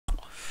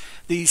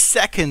The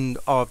second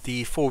of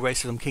the 4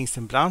 races on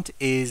Kingston Blount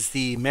is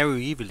the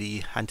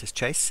Reveley Hunters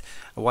Chase.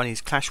 1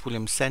 is Clash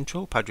Williams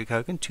Central, Patrick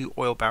Hogan. 2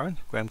 Oil Baron,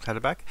 Graham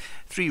Clutterbuck.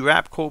 3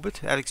 Rab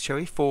Corbett, Alex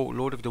Cherry. 4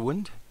 Lord of the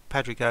Wind,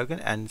 Patrick Hogan.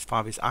 And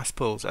 5 is Ice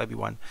Pearls,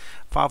 Obi-Wan.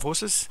 5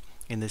 horses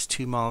in this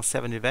 2-mile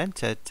 7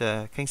 event at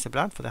Kingston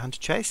Blount for the Hunter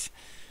Chase.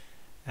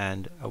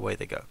 And away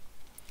they go.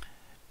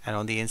 And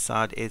on the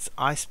inside it's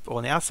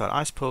on the outside,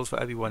 Ice Pearls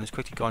for Obi-Wan has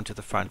quickly gone to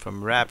the front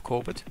from Rab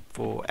Corbett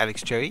for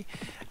Alex Cherry.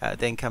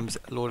 Then comes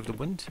Lord of the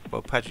Wind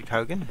for Patrick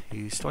Hogan,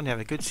 who's starting to have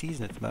a good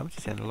season at the moment.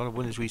 He's had a lot of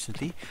winners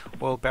recently.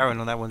 Oil Baron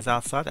on that one's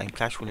outside, and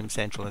Clash Williams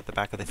Central at the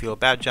back of the field.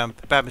 Bad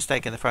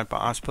mistake in the front by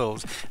Ice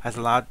Pearls has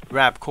allowed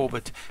Rab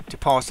Corbett to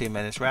pass him,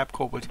 and it's Rab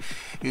Corbett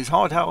who's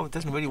hard held,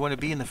 doesn't really want to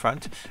be in the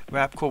front.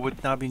 Rab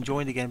Corbett now being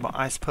joined again by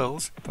Ice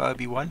Pearls for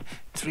Obi-Wan.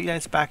 3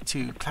 lengths back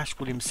to Clash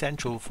Williams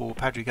Central for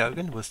Patrick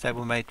Hogan, with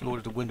stablemate Lord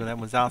of the Wind on that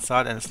one's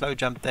outside, and a slow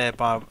jump there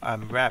by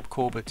Rab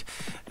Corbett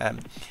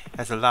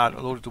has allowed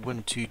Lord of the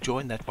Wind to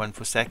join that one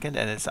for second,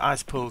 and it's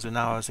Ice Pearls who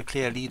now is a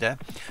clear leader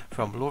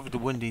from Lord of the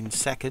Wind in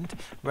second.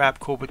 Rab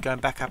Corbett going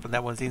back up on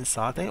that one's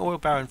inside. Then Oil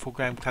Baron for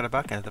Graham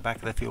Clutterbuck, and at the back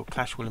of the field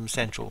Clash Williams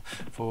Central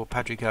for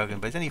Patrick Hogan.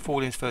 But it's only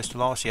 4 lengths first to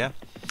last here.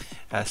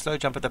 Slow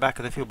jump at the back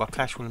of the field by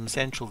Clash Williams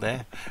Central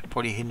there,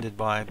 probably hindered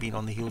by being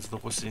on the heels of the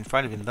horses in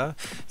front of him though.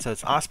 So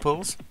it's Ice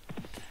Pearls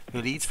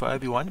who leads for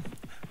Obi-Wan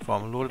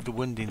from Lord of the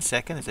Wind in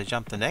second as they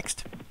jump the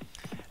next.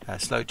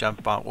 Slow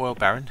jump by Oil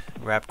Baron.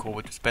 Rab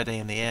Corbett was better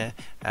in the air,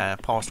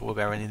 past Oil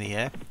Baron in the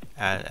air,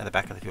 and at the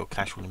back of the field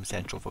Clash Williams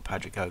Central for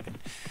Patrick Hogan.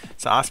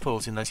 So Ice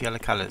Pearls in those yellow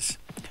colours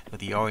with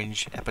the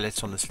orange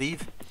epaulets on the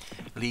sleeve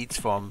leads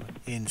from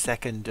in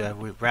second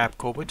with Rab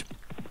Corbett.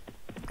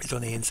 It's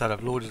on the inside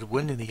of Lord of the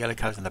Wind in the yellow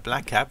colours and the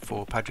black cap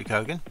for Patrick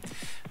Hogan.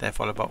 Then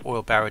followed by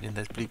Oil Baron in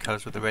those blue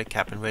colours with the red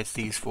cap and red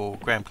sleeves for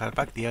Graham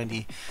Clutterbuck. The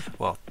only,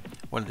 well,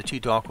 one of the 2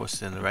 dark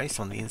horses in the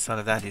race. On the inside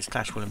of that is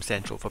Clash Williams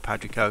Central for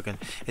Patrick Hogan.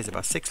 It's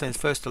about 6 lengths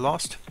first to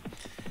last,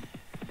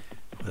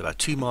 with about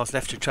 2 miles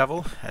left to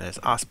travel, and as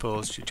Ice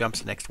Pearls who jumps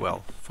the next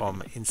well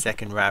from in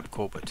second Rab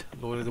Corbett.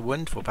 Lord of the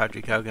Wind for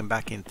Patrick Hogan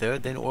back in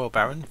third, then Oil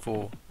Baron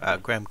for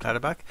Graham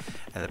Clutterbuck,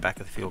 and at the back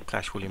of the field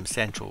Clash Williams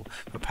Central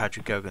for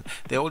Patrick Hogan.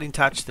 They're all in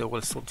touch, they're all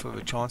sort of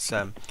a chance.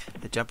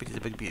 The jumping has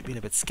been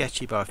a bit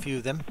sketchy by a few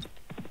of them,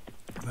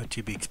 but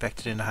to be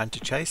expected in a Hunter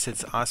Chase.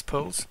 It's Ice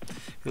Pearls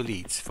who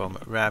leads from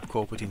Rab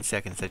Corbett in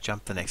second. So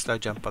jump the next, slow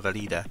jump by the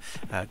leader.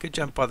 Good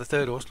jump by the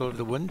third horse, Lord of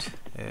the Wind.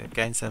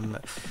 Gained some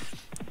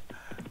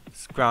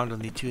ground on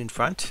the 2 in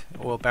front.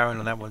 Oil Baron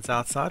on that one's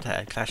outside,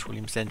 and Clash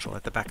Williams Central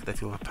at the back of the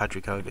field for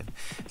Patrick Hogan.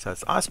 So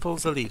it's Ice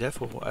Pearls the leader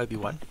for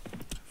Obi-Wan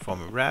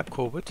from Rab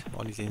Corbett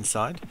on his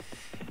inside.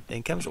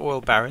 Then comes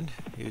Oil Baron,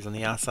 who's on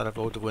the outside of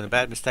Lord of the Wind. A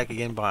bad mistake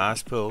again by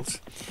Ice Pearls.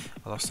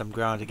 I lost some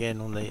ground again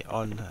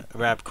on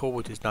Rab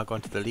Corbett, who's now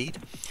gone to the lead.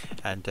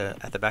 And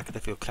at the back of the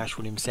field, Clash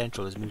Williams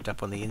Central has moved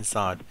up on the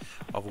inside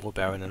of Oil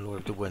Baron and Lord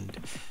of the Wind.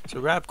 So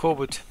Rab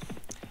Corbett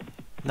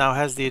now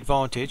has the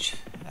advantage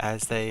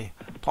as they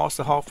pass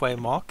the halfway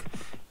mark.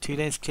 2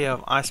 lengths clear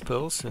of Ice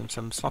Pearls, and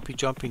some sloppy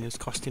jumping has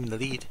cost him the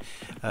lead.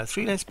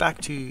 3 lengths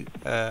back to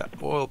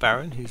Oil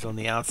Baron, who's on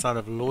the outside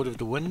of Lord of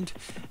the Wind,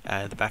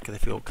 and at the back of the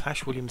field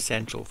Clash Williams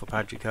Central for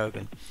Patrick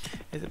Hogan.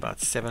 It's about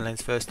 7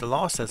 lengths first to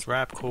last as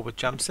Rab Corbett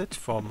jumps it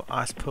from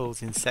Ice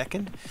Pearls in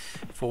second.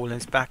 4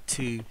 lengths back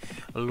to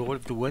Lord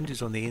of the Wind,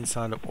 who's on the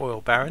inside of Oil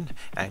Baron,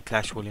 and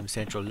Clash Williams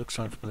Central looks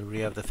on from the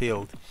rear of the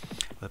field.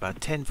 With about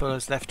 10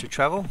 furlongs left to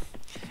travel,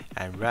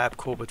 and Rab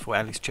Corbett for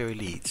Alex Cherry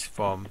leads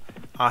from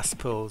Ice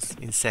Pearls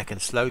in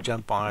second. Slow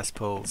jump by Ice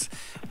Pearls.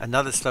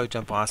 Another slow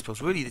jump by Ice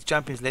Pearls. Really, the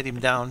jumping's let him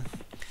down.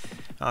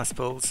 Ice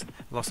Pearls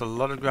lost a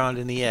lot of ground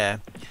in the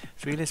air.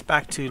 3 lengths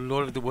back to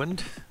Lord of the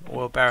Wind.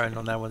 Oil Baron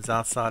on that one's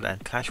outside,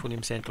 and Clash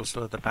Williams Central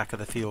still at the back of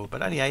the field.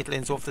 But only 8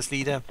 lengths off this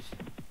leader,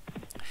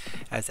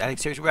 as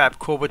Alex Cherry's Rab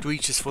Corbett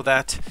reaches for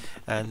that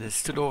and has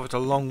stood over it a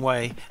long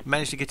way.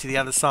 Managed to get to the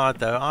other side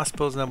though. Ice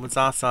Pearls on that one's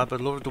outside,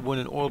 but Lord of the Wind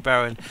and Oil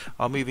Baron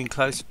are moving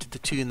closer to the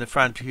 2 in the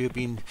front, who have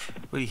been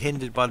really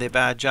hindered by their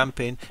bad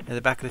jumping. In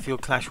the back of the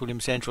field Clash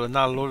Williams Central, and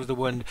now Lord of the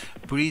Wind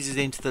breezes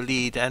into the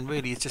lead, and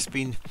really it's just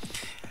been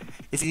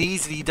It's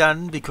easily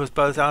done because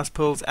both Ice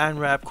Pearls and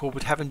Rab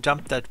Corbett haven't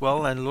jumped that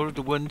well, and Lord of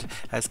the Wind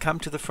has come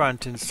to the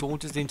front and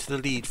saunters into the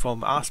lead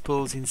from Ice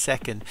Pearls in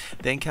second.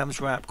 Then comes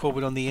Rab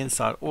Corbett on the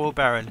inside. Oil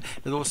Baron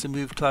has also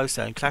moved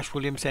closer, and Clash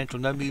Williams Central,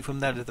 no move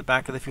from that at the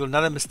back of the field.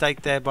 Another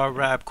mistake there by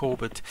Rab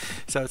Corbett.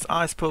 So it's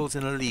Ice Pearls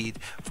in the lead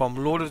from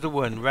Lord of the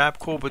Wind. Rab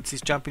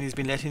Corbett's jumping has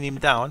been letting him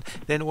down.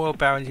 Then Oil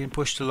Baron's been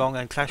pushed along,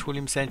 and Clash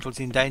Williams Central's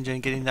in danger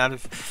and getting out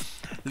of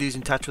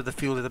losing touch with the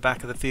field at the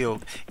back of the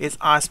field. It's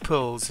Ice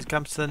Pearls. It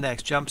comes to the next.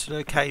 next, Jumps It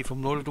Okay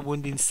from Lord of the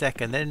Wind in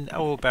second. Then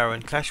Oil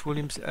Baron, Clash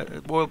Williams,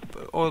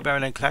 Oil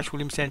Baron and Clash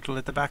Williams Central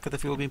at the back of the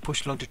field being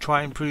pushed along to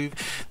try and prove.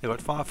 They've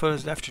got 5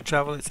 furlongs left to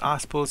travel. It's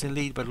Arspels in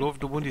lead, but Lord of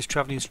the Wind is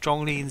travelling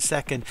strongly in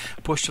second.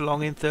 Pushed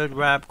along in third,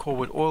 Rab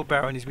Corwood. Oil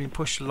Baron is being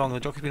pushed along. The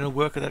jockey's been on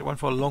work at that one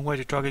for a long way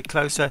to try to get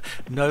closer.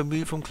 No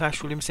move from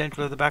Clash Williams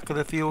Central at the back of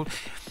the field.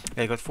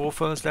 They've got 4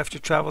 furlongs left to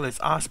travel. It's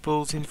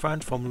Arspels in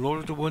front from Lord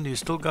of the Wind, who's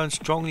still going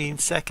strongly in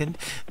second.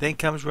 Then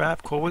comes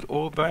Rab Corwood,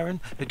 Oil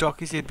Baron. The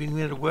jockeys have been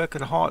able to work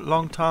at a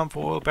long time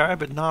for Oil Baron,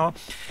 but now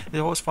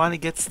the horse finally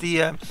gets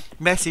the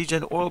message,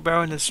 and Oil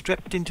Baron has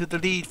stripped into the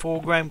lead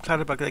for Graham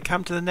Clutterbuck. They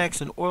come to the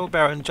next, and Oil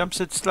Baron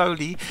jumps it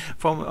slowly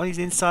from on his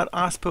inside.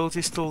 Arspels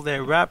is still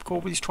there. Rab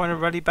Corwood is trying to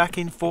rally back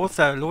in fourth,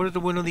 though. Lord of the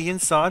Wind on the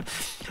inside.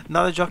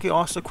 Another jockey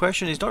asks the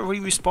question. He's not really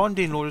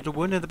responding, Lord of the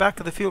Wind. At the back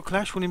of the field,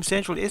 Clash Williams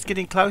Central is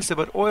getting closer,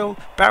 but Oil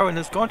Baron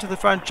has gone to the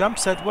front,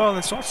 jumps that well,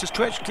 and starts to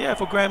stretch clear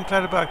for Graham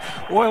Clutterbuck.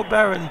 Oil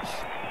Baron,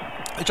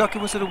 the jockey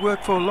was at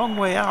work for a long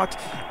way out,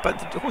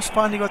 but the horse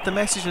finally got the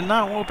message, and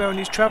now Oil Baron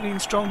is travelling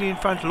strongly in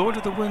front. Lord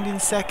of the Wind in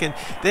second.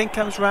 Then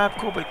comes Rab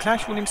Corbett.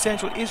 Clash Williams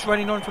Central is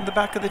running on from the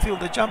back of the field.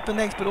 They jump the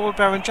next, but Oil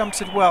Baron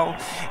jumps it well,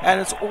 and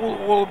it's all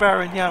Oil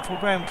Baron now for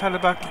Graham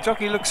Clutterbuck. The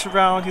jockey looks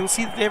around. He'll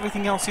see that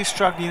everything else is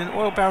struggling, and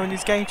Oil Baron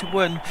is going to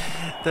win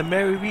the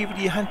Mary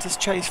Reveley Hunter's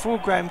Chase for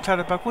Graham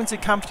Clutterbuck. Wins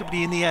it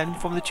comfortably in the end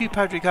from the 2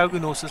 Patrick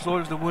Hogan horses,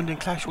 Lord of the Wind and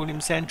Clash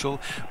Williams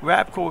Central.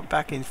 Rab Corbett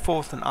back in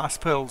 4th, and Us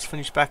Pearls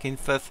finished back in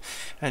 5th.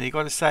 And you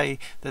got to say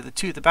that the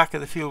 2 at the back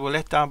of the field were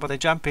let down by the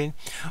jump in.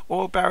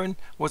 Oil Baron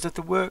was at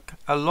the work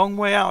a long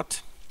way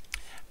out,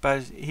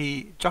 but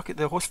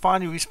the horse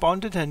finally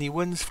responded, and he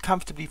wins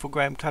comfortably for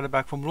Graham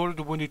Clutterbuck from Lord of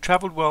the Wind, who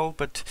travelled well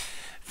but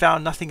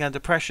found nothing under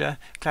pressure.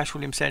 Clash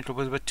Williams Central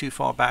was a bit too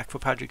far back for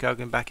Patrick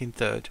Hogan back in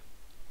 3rd.